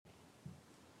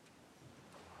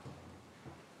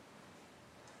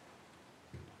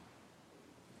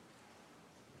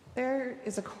There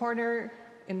is a corner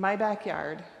in my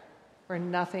backyard where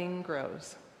nothing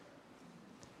grows.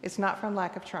 It's not from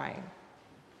lack of trying.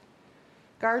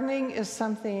 Gardening is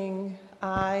something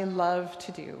I love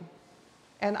to do,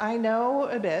 and I know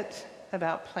a bit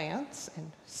about plants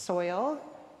and soil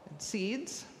and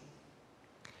seeds.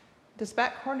 This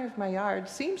back corner of my yard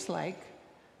seems like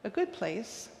a good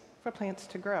place for plants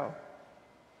to grow.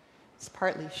 It's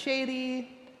partly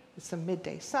shady, with some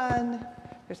midday sun,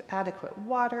 there's adequate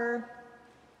water,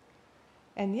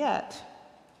 and yet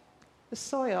the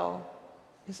soil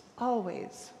is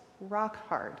always rock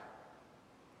hard.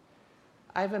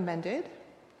 I've amended,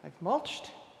 I've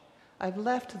mulched, I've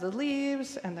left the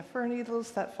leaves and the fir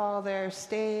needles that fall there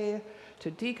stay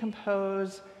to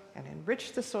decompose and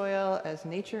enrich the soil as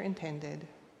nature intended.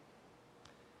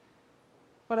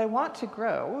 What I want to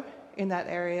grow in that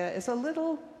area is a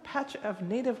little patch of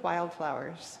native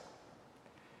wildflowers.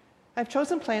 I've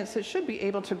chosen plants that should be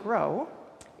able to grow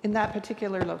in that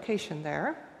particular location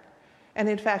there, and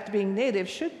in fact, being native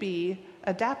should be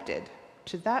adapted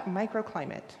to that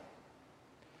microclimate.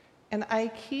 And I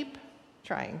keep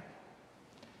trying,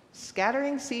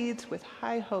 scattering seeds with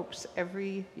high hopes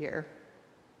every year.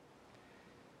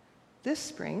 This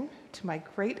spring, to my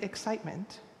great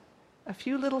excitement, a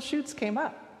few little shoots came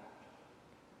up,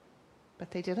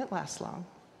 but they didn't last long.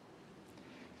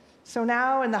 So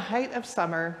now, in the height of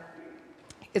summer,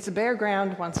 it's bare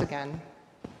ground once again,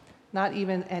 not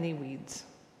even any weeds.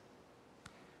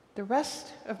 The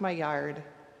rest of my yard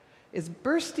is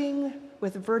bursting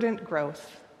with verdant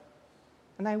growth,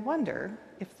 and I wonder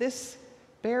if this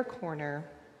bare corner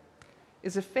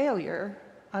is a failure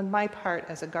on my part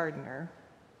as a gardener,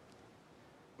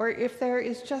 or if there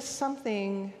is just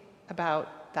something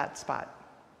about that spot.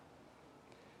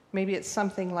 Maybe it's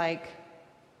something like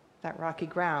that rocky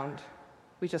ground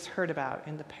we just heard about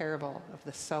in the parable of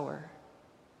the sower.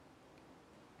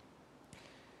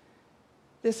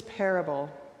 This parable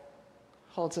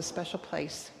holds a special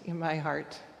place in my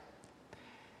heart,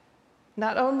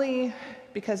 not only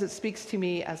because it speaks to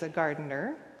me as a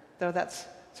gardener, though that's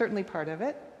certainly part of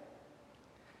it.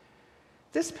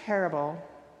 This parable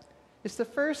is the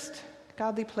first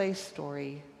godly place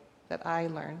story that I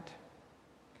learned.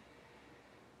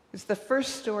 It's the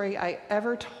first story I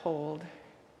ever told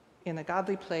in a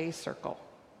godly play circle.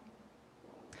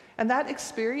 And that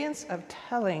experience of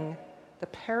telling the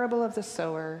parable of the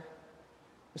sower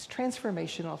was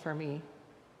transformational for me.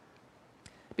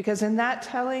 Because in that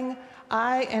telling,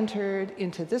 I entered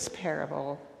into this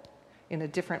parable in a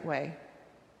different way,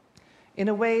 in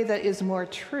a way that is more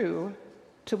true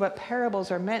to what parables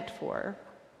are meant for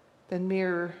than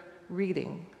mere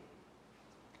reading.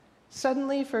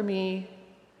 Suddenly, for me,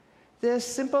 this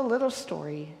simple little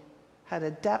story had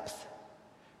a depth,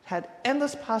 had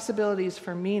endless possibilities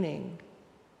for meaning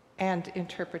and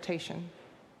interpretation.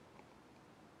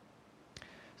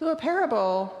 So a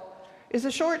parable is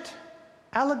a short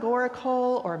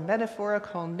allegorical or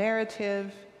metaphorical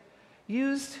narrative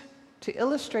used to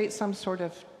illustrate some sort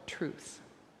of truth.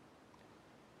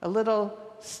 A little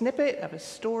snippet of a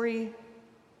story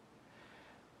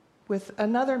with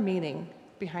another meaning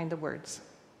behind the words.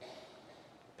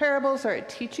 Parables are a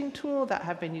teaching tool that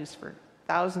have been used for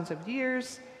thousands of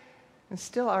years and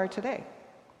still are today.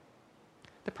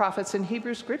 The prophets in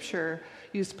Hebrew scripture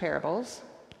used parables,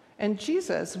 and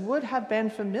Jesus would have been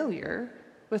familiar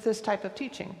with this type of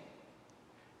teaching.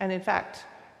 And in fact,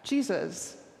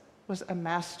 Jesus was a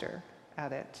master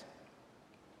at it.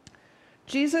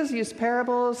 Jesus used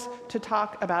parables to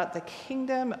talk about the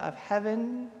kingdom of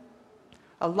heaven,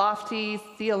 a lofty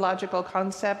theological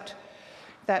concept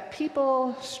that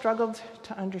people struggled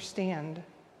to understand.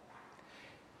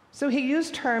 So he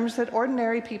used terms that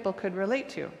ordinary people could relate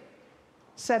to,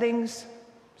 settings,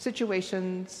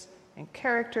 situations, and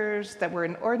characters that were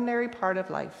an ordinary part of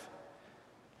life,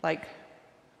 like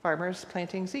farmers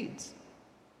planting seeds.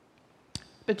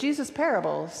 But Jesus'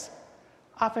 parables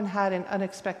often had an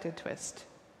unexpected twist,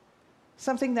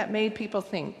 something that made people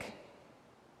think,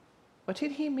 what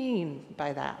did he mean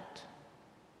by that?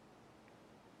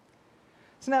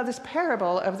 So now this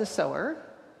parable of the sower,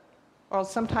 or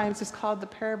sometimes it's called the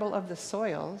parable of the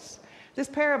soils, this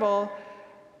parable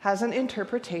has an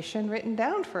interpretation written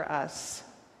down for us.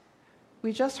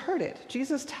 We just heard it.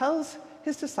 Jesus tells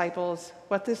his disciples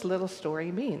what this little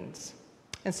story means.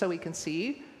 And so we can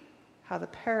see how the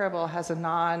parable has a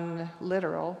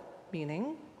non-literal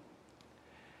meaning.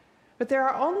 But there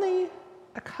are only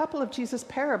a couple of Jesus'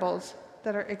 parables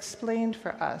that are explained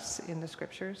for us in the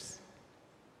scriptures.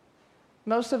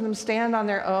 Most of them stand on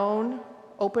their own,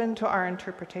 open to our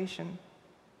interpretation.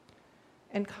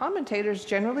 And commentators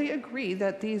generally agree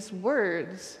that these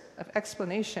words of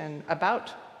explanation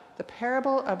about the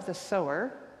parable of the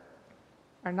sower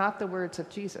are not the words of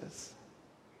Jesus.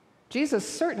 Jesus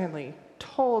certainly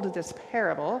told this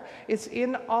parable. It's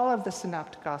in all of the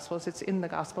Synoptic Gospels. It's in the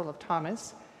Gospel of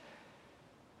Thomas.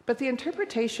 But the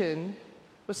interpretation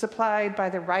was supplied by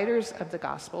the writers of the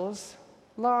Gospels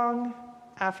long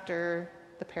after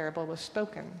the parable was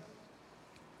spoken.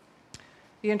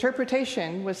 The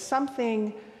interpretation was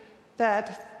something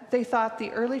that they thought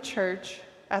the early church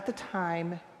at the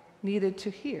time needed to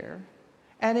hear,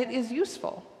 and it is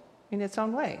useful in its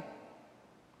own way.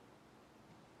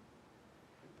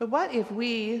 But what if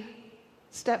we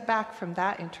step back from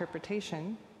that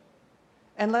interpretation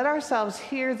and let ourselves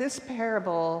hear this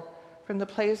parable from the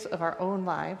place of our own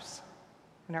lives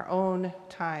and our own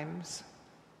times?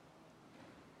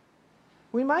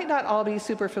 We might not all be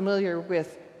super familiar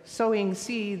with sowing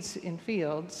seeds in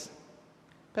fields,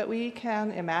 but we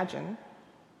can imagine.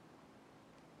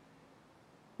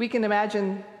 We can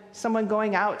imagine someone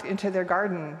going out into their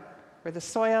garden where the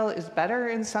soil is better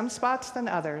in some spots than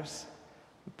others,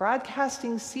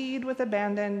 broadcasting seed with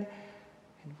abandon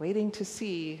and waiting to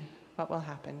see what will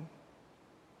happen.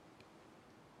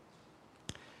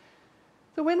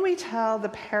 So when we tell the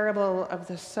parable of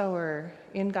the sower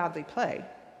in godly play,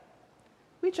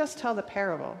 we just tell the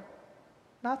parable,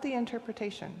 not the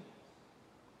interpretation.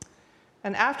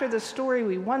 And after the story,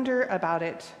 we wonder about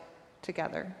it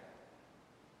together.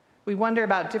 We wonder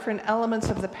about different elements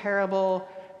of the parable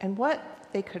and what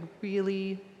they could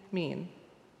really mean.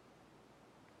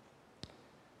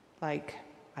 Like,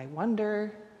 I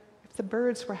wonder if the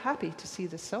birds were happy to see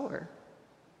the sower.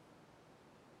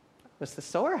 Was the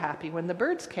sower happy when the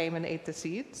birds came and ate the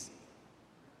seeds?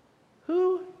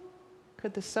 Who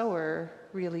could the sower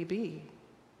really be?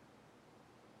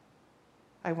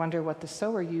 I wonder what the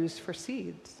sower used for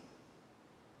seeds.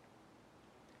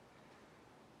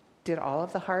 Did all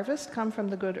of the harvest come from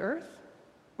the good earth,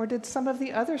 or did some of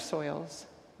the other soils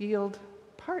yield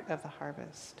part of the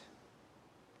harvest?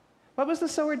 What was the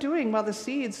sower doing while the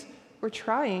seeds were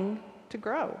trying to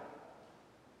grow?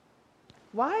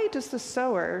 Why does the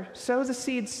sower sow the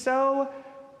seeds so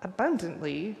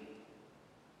abundantly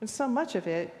when so much of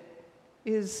it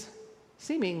is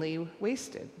seemingly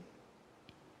wasted?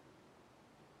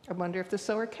 I wonder if the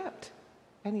sower kept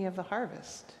any of the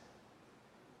harvest.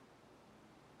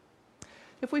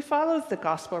 If we follow the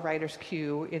gospel writer's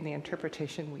cue in the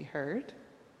interpretation we heard,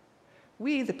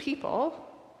 we, the people,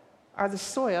 are the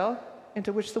soil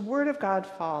into which the word of God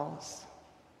falls.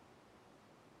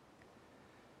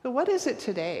 But what is it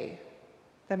today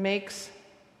that makes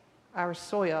our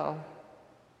soil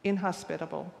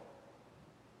inhospitable?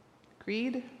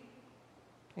 Greed,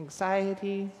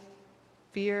 anxiety,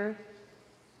 fear?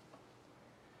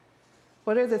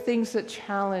 What are the things that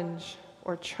challenge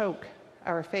or choke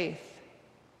our faith?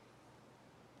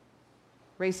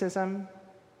 Racism,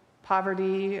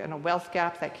 poverty, and a wealth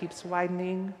gap that keeps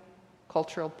widening,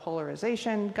 cultural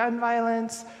polarization, gun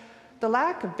violence, the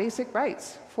lack of basic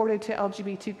rights afforded to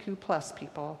LGBTQ+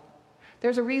 people.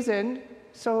 There's a reason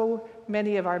so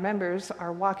many of our members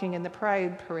are walking in the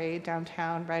Pride Parade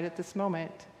downtown right at this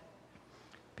moment.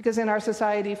 Because in our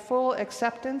society, full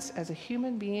acceptance as a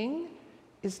human being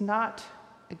is not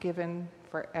a given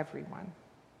for everyone.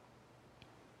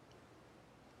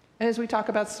 And as we talk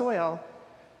about soil,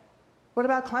 what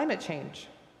about climate change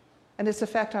and its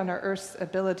effect on our Earth's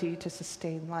ability to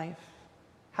sustain life?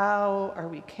 How are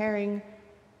we caring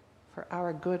for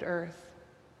our good Earth?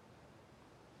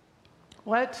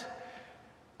 What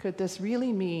could this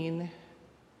really mean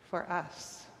for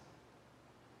us?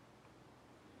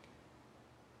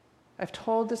 I've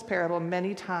told this parable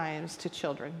many times to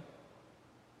children,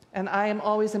 and I am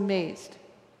always amazed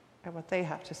at what they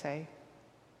have to say.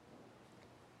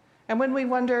 And when we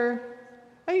wonder,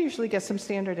 I usually get some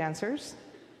standard answers,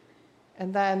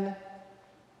 and then,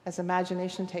 as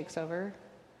imagination takes over,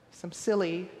 some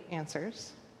silly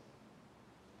answers.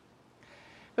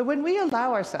 But when we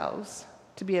allow ourselves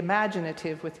to be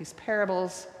imaginative with these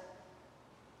parables,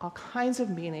 all kinds of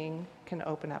meaning can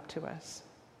open up to us.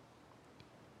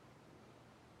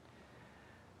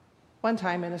 One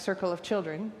time in a circle of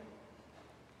children,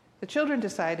 the children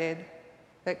decided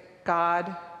that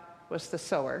God was the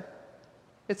sower.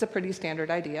 It's a pretty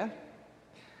standard idea.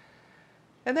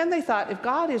 And then they thought, if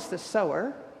God is the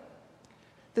sower,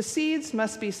 the seeds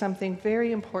must be something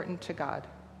very important to God.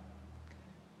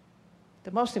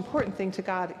 The most important thing to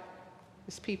God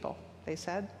is people, they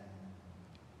said.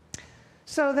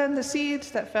 So then the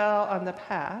seeds that fell on the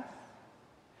path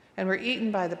and were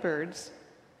eaten by the birds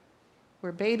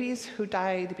were babies who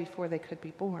died before they could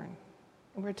be born.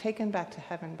 and were taken back to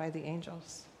heaven by the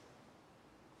angels.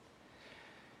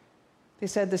 They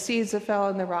said the seeds that fell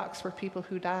in the rocks were people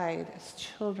who died as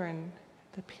children.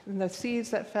 The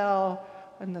seeds that fell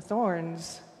in the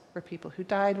thorns were people who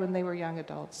died when they were young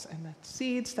adults. And the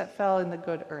seeds that fell in the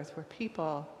good earth were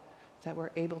people that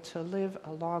were able to live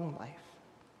a long life.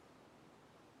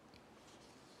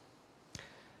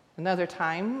 Another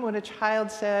time, when a child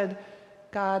said,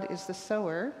 "God is the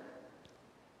sower,"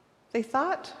 they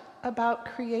thought about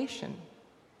creation,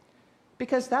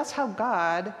 because that's how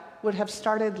God would have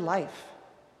started life,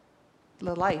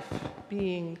 the life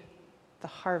being the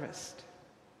harvest.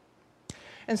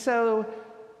 And so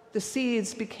the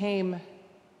seeds became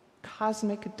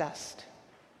cosmic dust.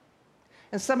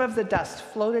 And some of the dust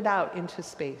floated out into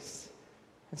space,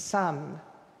 and some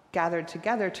gathered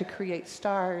together to create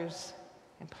stars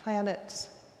and planets.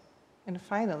 And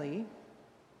finally,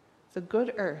 the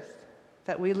good earth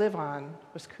that we live on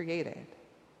was created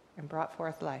and brought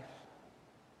forth life.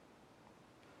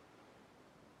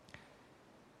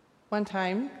 One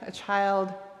time, a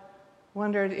child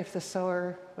wondered if the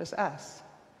sower was us,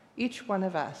 each one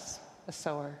of us a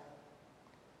sower.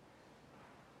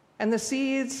 And the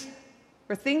seeds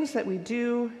were things that we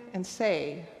do and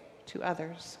say to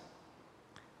others.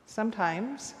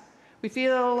 Sometimes we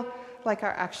feel like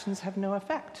our actions have no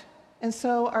effect, and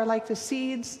so are like the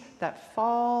seeds that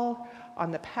fall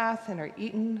on the path and are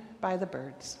eaten by the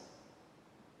birds.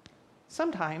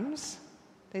 Sometimes,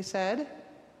 they said,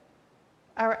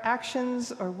 our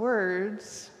actions or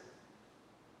words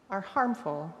are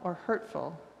harmful or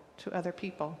hurtful to other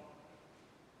people.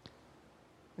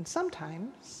 And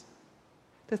sometimes,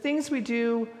 the things we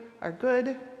do are good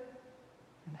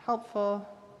and helpful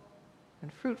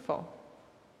and fruitful.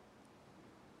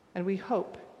 And we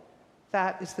hope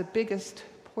that is the biggest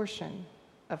portion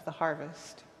of the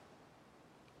harvest.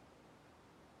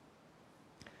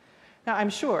 Now, I'm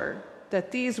sure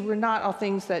that these were not all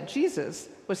things that Jesus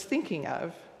was thinking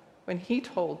of when he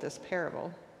told this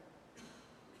parable.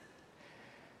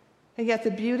 And yet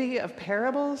the beauty of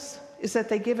parables is that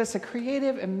they give us a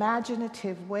creative,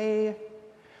 imaginative way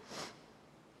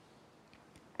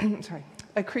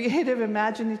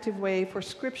for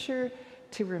Scripture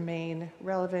to remain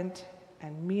relevant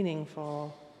and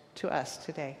meaningful to us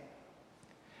today.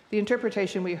 The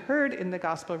interpretation we heard in the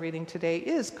gospel reading today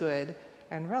is good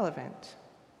and relevant.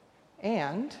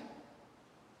 And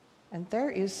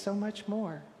there is so much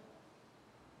more.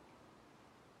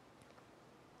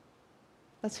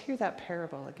 Let's hear that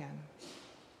parable again.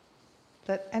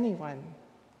 Let anyone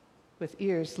with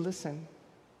ears listen.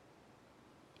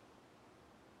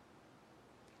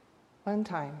 One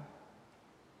time,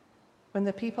 when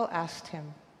the people asked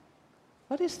him,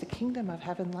 "What is the kingdom of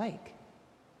heaven like?"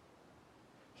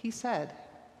 he said,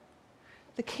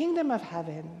 "The kingdom of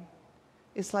heaven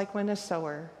is like when a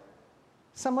sower,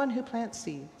 someone who plants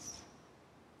seeds,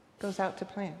 goes out to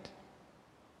plant.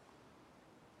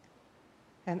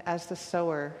 And as the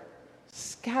sower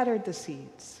scattered the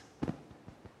seeds,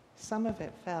 some of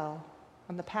it fell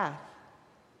on the path,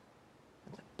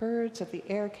 and the birds of the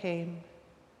air came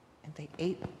and they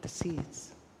ate the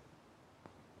seeds.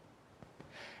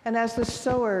 And as the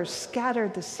sower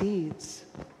scattered the seeds,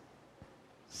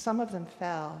 some of them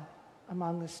fell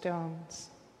among the stones.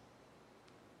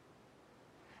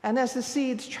 And as the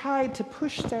seeds tried to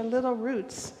push their little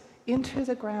roots into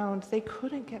the ground, they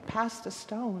couldn't get past the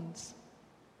stones.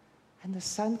 And the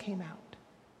sun came out,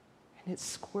 and it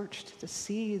scorched the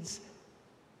seeds,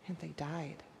 and they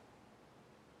died.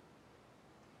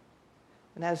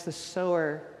 And as the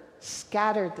sower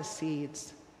scattered the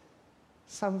seeds,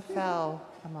 some fell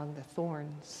among the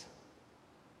thorns.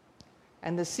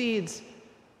 And the seeds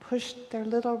pushed their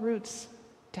little roots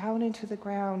down into the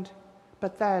ground,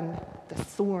 but then the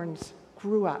thorns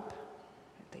grew up,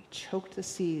 and they choked the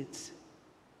seeds,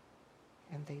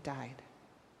 and they died.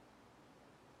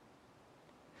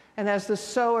 And as the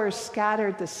sower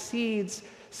scattered the seeds,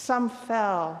 some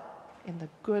fell in the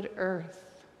good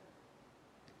earth.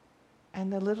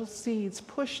 And the little seeds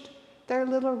pushed their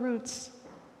little roots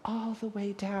all the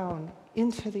way down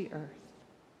into the earth.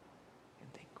 And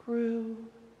they grew,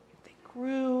 and they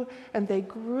grew, and they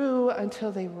grew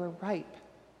until they were ripe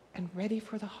and ready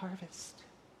for the harvest.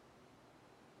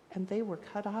 And they were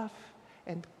cut off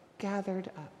and gathered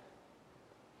up.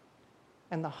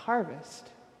 And the harvest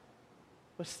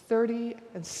was 30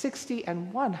 and 60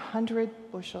 and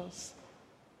 100 bushels.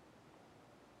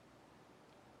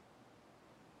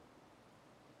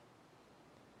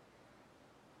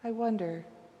 I wonder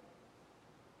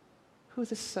who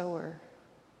the sower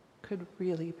could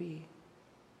really be.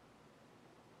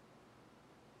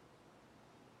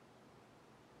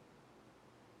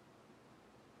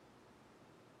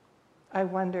 I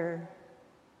wonder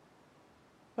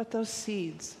what those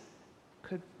seeds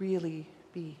could really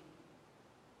be.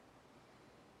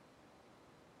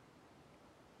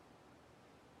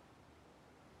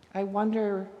 I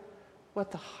wonder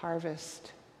what the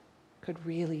harvest could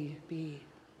really be.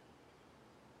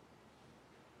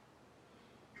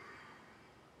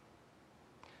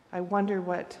 I wonder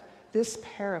what this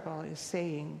parable is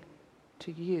saying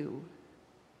to you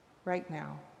right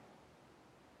now.